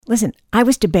Listen, I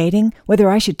was debating whether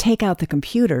I should take out the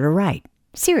computer to write.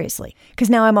 Seriously. Because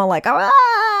now I'm all like,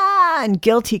 and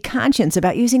guilty conscience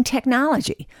about using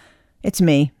technology. It's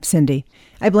me, Cindy.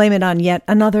 I blame it on yet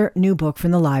another new book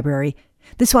from the library.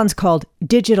 This one's called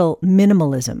Digital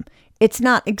Minimalism. It's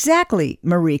not exactly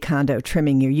Marie Kondo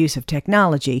trimming your use of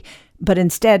technology, but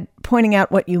instead pointing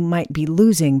out what you might be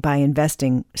losing by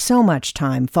investing so much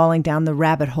time falling down the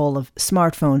rabbit hole of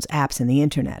smartphones, apps, and the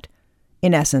internet.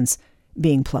 In essence,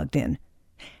 being plugged in.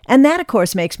 And that, of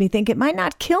course, makes me think it might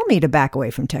not kill me to back away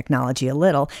from technology a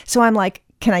little. So I'm like,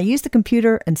 can I use the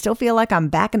computer and still feel like I'm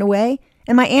backing away?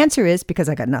 And my answer is, because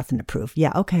I got nothing to prove,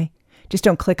 yeah, okay. Just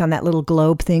don't click on that little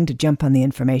globe thing to jump on the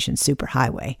information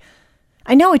superhighway.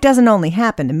 I know it doesn't only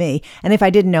happen to me, and if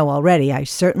I didn't know already, I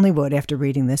certainly would after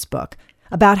reading this book,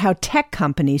 about how tech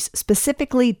companies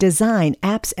specifically design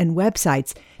apps and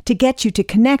websites to get you to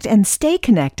connect and stay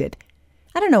connected.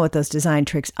 I don't know what those design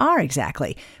tricks are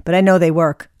exactly, but I know they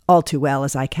work all too well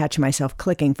as I catch myself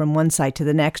clicking from one site to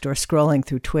the next or scrolling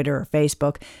through Twitter or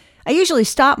Facebook. I usually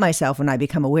stop myself when I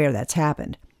become aware that's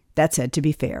happened. That said, to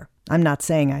be fair, I'm not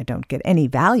saying I don't get any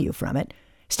value from it.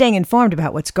 Staying informed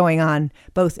about what's going on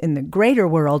both in the greater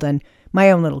world and my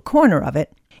own little corner of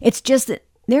it. It's just that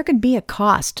there can be a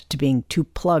cost to being too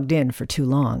plugged in for too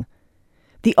long.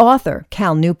 The author,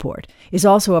 Cal Newport, is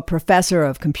also a professor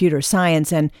of computer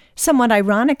science and, somewhat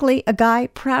ironically, a guy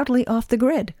proudly off the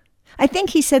grid. I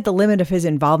think he said the limit of his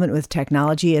involvement with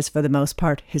technology is, for the most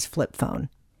part, his flip phone.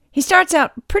 He starts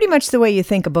out pretty much the way you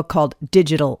think a book called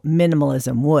Digital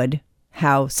Minimalism would,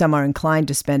 how some are inclined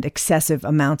to spend excessive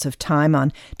amounts of time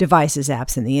on devices,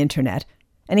 apps, and the internet.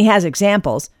 And he has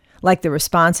examples, like the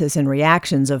responses and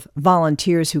reactions of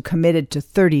volunteers who committed to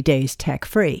 30 days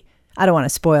tech-free. I don't want to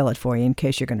spoil it for you in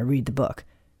case you're going to read the book.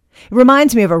 It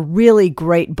reminds me of a really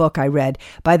great book I read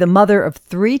by the mother of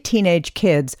 3 teenage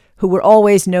kids who were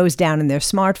always nose down in their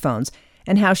smartphones,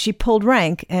 and how she pulled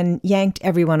rank and yanked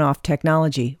everyone off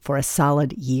technology for a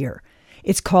solid year.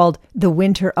 It's called The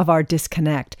Winter of Our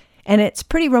Disconnect, and it's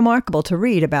pretty remarkable to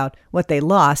read about what they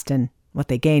lost and what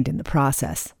they gained in the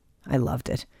process. I loved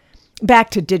it. Back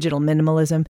to digital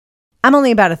minimalism. I'm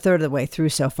only about a third of the way through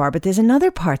so far, but there's another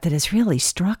part that has really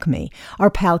struck me. Our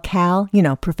pal Cal,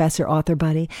 Professor Author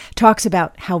Buddy, talks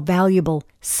about how valuable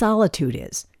solitude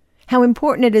is, how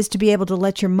important it is to be able to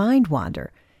let your mind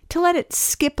wander, to let it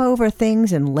skip over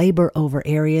things and labor over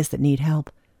areas that need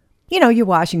help. You're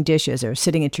washing dishes or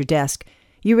sitting at your desk.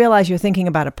 You realize you're thinking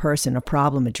about a person, a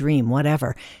problem, a dream,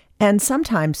 whatever. And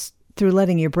sometimes, through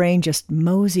letting your brain just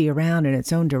mosey around in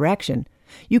its own direction,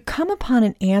 you come upon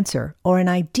an answer or an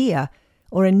idea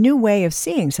or a new way of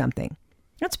seeing something.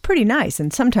 That's pretty nice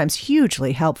and sometimes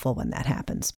hugely helpful when that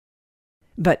happens.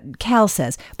 But Cal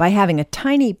says by having a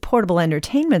tiny portable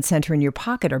entertainment center in your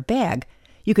pocket or bag,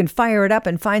 you can fire it up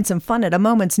and find some fun at a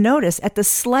moment's notice at the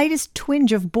slightest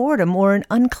twinge of boredom or an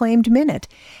unclaimed minute.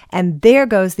 And there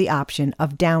goes the option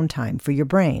of downtime for your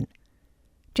brain.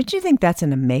 Don't you think that's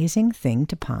an amazing thing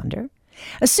to ponder?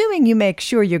 Assuming you make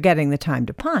sure you're getting the time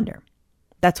to ponder.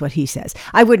 That's what he says.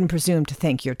 I wouldn't presume to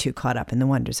think you're too caught up in the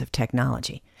wonders of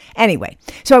technology. Anyway,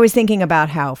 so I was thinking about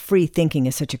how free thinking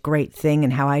is such a great thing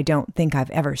and how I don't think I've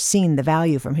ever seen the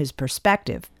value from his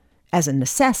perspective as a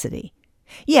necessity.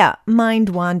 Yeah,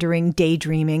 mind-wandering,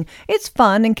 daydreaming, it's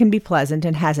fun and can be pleasant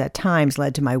and has at times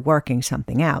led to my working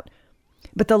something out.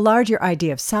 But the larger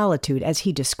idea of solitude, as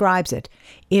he describes it,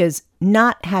 is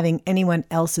not having anyone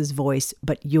else's voice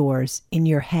but yours in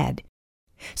your head.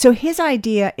 So his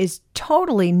idea is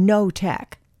totally no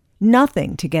tech,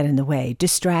 nothing to get in the way,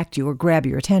 distract you, or grab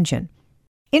your attention.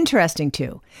 Interesting,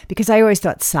 too, because I always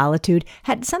thought solitude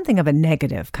had something of a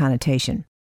negative connotation.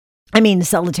 I mean,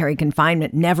 solitary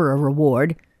confinement, never a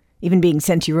reward. Even being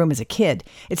sent to your room as a kid.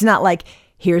 It's not like,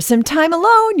 here's some time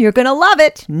alone, you're going to love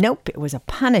it. Nope, it was a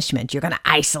punishment. You're going to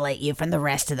isolate you from the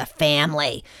rest of the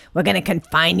family. We're going to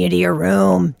confine you to your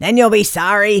room. Then you'll be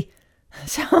sorry.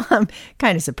 So I'm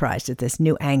kind of surprised at this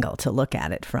new angle to look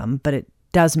at it from, but it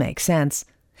does make sense.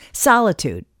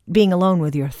 Solitude, being alone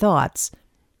with your thoughts,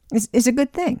 is a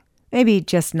good thing. Maybe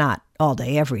just not all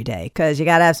day, every day, because you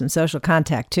got to have some social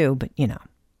contact too, but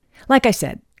Like I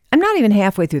said, I'm not even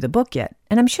halfway through the book yet,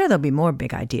 and I'm sure there'll be more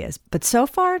big ideas. But so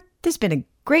far, there's been a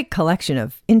great collection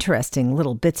of interesting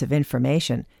little bits of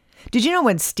information. Did you know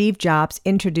when Steve Jobs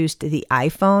introduced the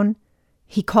iPhone,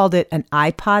 he called it an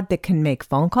iPod that can make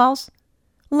phone calls?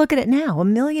 Look at it now,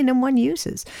 1,000,001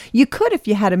 uses. You could, if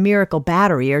you had a miracle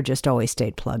battery or just always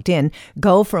stayed plugged in,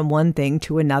 go from one thing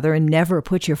to another and never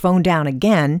put your phone down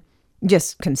again.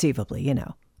 Just conceivably,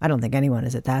 I don't think anyone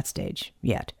is at that stage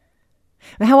yet.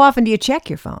 How often do you check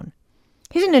your phone?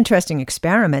 Here's an interesting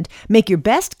experiment. Make your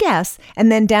best guess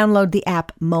and then download the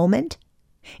app Moment.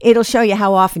 It'll show you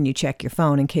how often you check your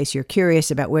phone in case you're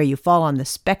curious about where you fall on the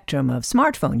spectrum of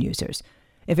smartphone users.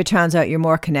 If it turns out you're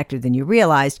more connected than you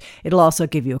realized, it'll also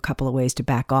give you a couple of ways to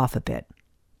back off a bit.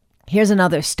 Here's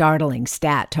another startling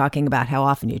stat talking about how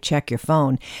often you check your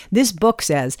phone. This book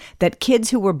says that kids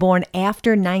who were born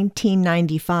after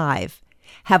 1995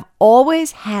 have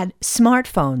always had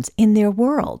smartphones in their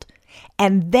world,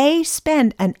 and they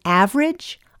spend an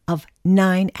average of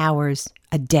 9 hours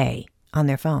a day on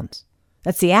their phones.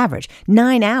 That's the average.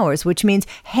 9 hours, which means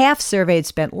half surveyed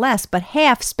spent less, but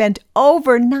half spent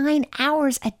over 9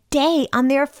 hours a day on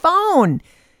their phone.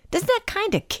 Doesn't that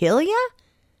kind of kill you?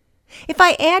 If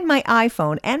I add my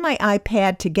iPhone and my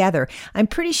iPad together, I'm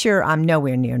pretty sure I'm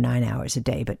nowhere near 9 hours a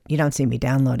day, but you don't see me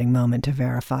downloading Moment to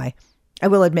verify. I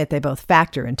will admit they both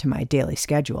factor into my daily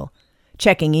schedule.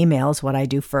 Checking email is what I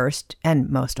do first and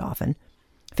most often.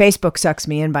 Facebook sucks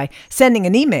me in by sending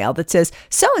an email that says,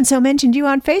 so-and-so mentioned you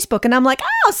on Facebook. And I'm like,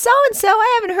 oh, so-and-so,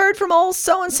 I haven't heard from old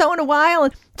so-and-so in a while.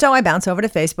 And so I bounce over to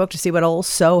Facebook to see what old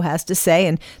so has to say.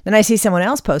 And then I see someone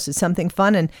else posted something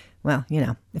fun. And, well,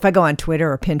 if I go on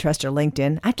Twitter or Pinterest or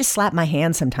LinkedIn, I have to slap my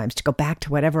hand sometimes to go back to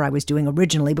whatever I was doing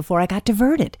originally before I got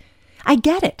diverted. I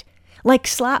get it. Like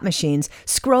slot machines,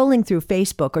 scrolling through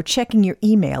Facebook or checking your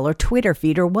email or Twitter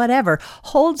feed or whatever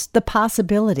holds the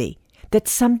possibility that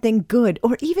something good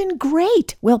or even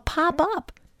great will pop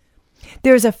up.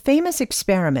 There's a famous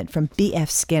experiment from B.F.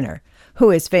 Skinner,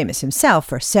 who is famous himself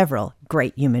for several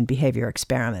great human behavior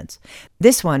experiments.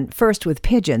 This one, first with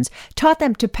pigeons, taught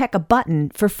them to peck a button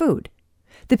for food.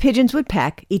 The pigeons would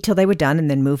peck, eat till they were done, and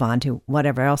then move on to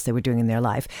whatever else they were doing in their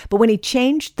life. But when he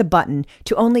changed the button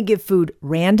to only give food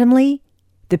randomly,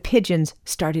 the pigeons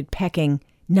started pecking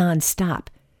nonstop,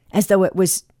 as though it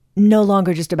was no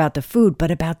longer just about the food,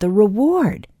 but about the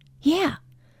reward. Yeah.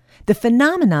 The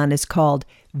phenomenon is called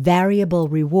variable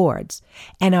rewards,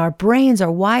 and our brains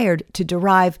are wired to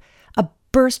derive a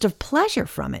burst of pleasure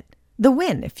from it. The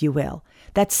win, if you will.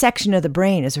 That section of the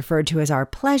brain is referred to as our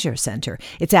pleasure center.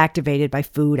 It's activated by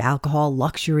food, alcohol,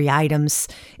 luxury items.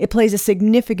 It plays a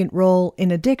significant role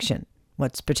in addiction.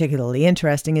 What's particularly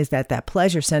interesting is that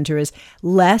pleasure center is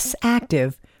less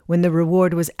active when the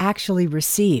reward was actually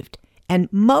received,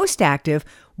 and most active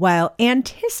while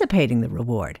anticipating the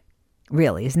reward.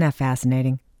 Really, isn't that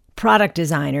fascinating? Product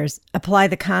designers apply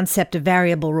the concept of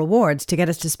variable rewards to get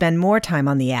us to spend more time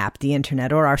on the app, the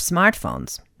internet, or our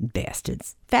smartphones.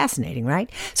 Bastards. Fascinating, right?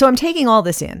 So I'm taking all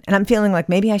this in, and I'm feeling like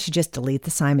maybe I should just delete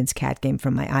the Simon's Cat game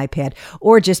from my iPad,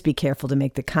 or just be careful to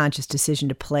make the conscious decision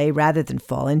to play rather than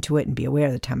fall into it and be aware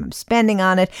of the time I'm spending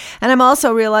on it. And I'm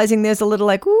also realizing there's a little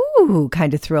ooh,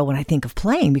 kind of thrill when I think of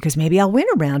playing, because maybe I'll win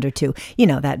a round or two.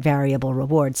 That variable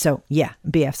reward. So yeah,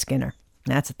 B.F. Skinner.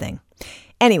 That's a thing.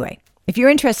 Anyway, if you're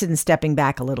interested in stepping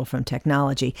back a little from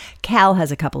technology, Cal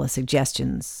has a couple of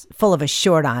suggestions, full of a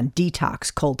short on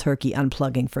detox, cold turkey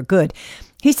unplugging for good.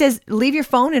 He says, leave your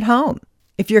phone at home.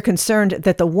 If you're concerned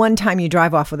that the one time you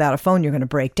drive off without a phone you're going to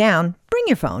break down, bring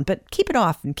your phone, but keep it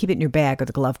off and keep it in your bag or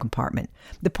the glove compartment.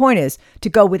 The point is to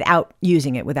go without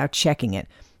using it, without checking it.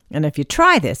 And if you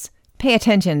try this, pay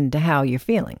attention to how you're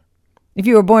feeling. If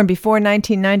you were born before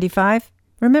 1995,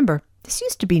 remember, this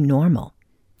used to be normal.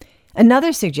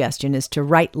 Another suggestion is to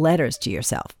write letters to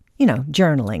yourself,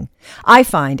 journaling. I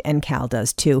find, and Cal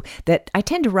does too, that I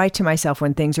tend to write to myself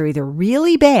when things are either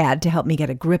really bad to help me get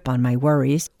a grip on my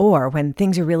worries, or when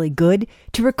things are really good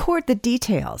to record the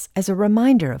details as a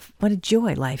reminder of what a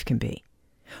joy life can be.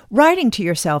 Writing to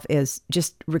yourself is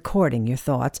just recording your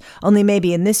thoughts, only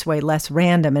maybe in this way less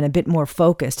random and a bit more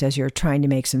focused as you're trying to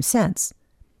make some sense.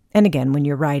 And again, when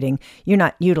you're writing, you're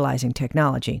not utilizing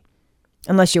technology.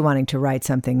 Unless you're wanting to write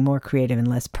something more creative and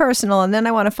less personal, and then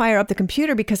I want to fire up the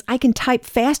computer because I can type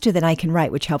faster than I can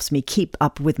write, which helps me keep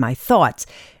up with my thoughts,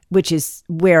 which is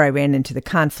where I ran into the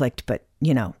conflict. But,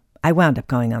 I wound up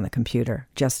going on the computer,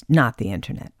 just not the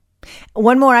internet.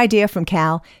 One more idea from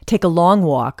Cal, take a long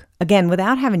walk, again,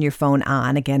 without having your phone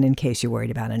on, again, in case you're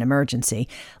worried about an emergency.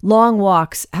 Long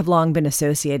walks have long been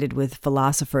associated with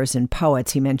philosophers and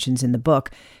poets he mentions in the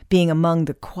book. Being among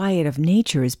the quiet of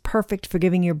nature is perfect for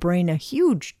giving your brain a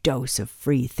huge dose of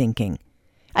free thinking.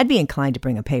 I'd be inclined to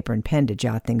bring a paper and pen to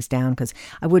jot things down because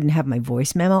I wouldn't have my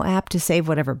voice memo app to save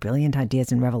whatever brilliant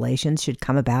ideas and revelations should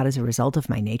come about as a result of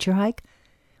my nature hike.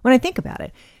 When I think about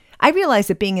it, I realize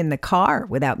that being in the car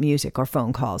without music or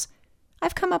phone calls,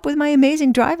 I've come up with my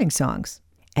amazing driving songs.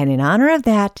 And in honor of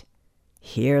that,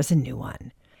 here's a new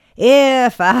one.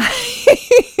 If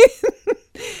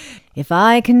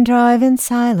I can drive in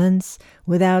silence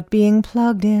without being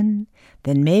plugged in,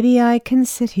 then maybe I can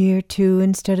sit here too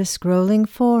instead of scrolling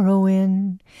for a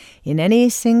win. In any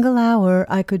single hour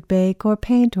I could bake or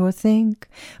paint or think,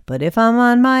 but if I'm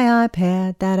on my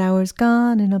iPad, that hour's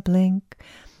gone in a blink.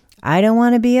 I don't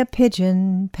want to be a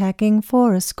pigeon packing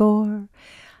for a score.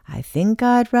 I think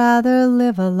I'd rather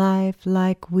live a life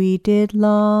like we did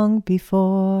long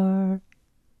before.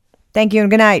 Thank you and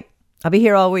good night. I'll be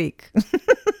here all week.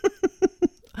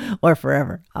 Or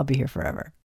forever. I'll be here forever.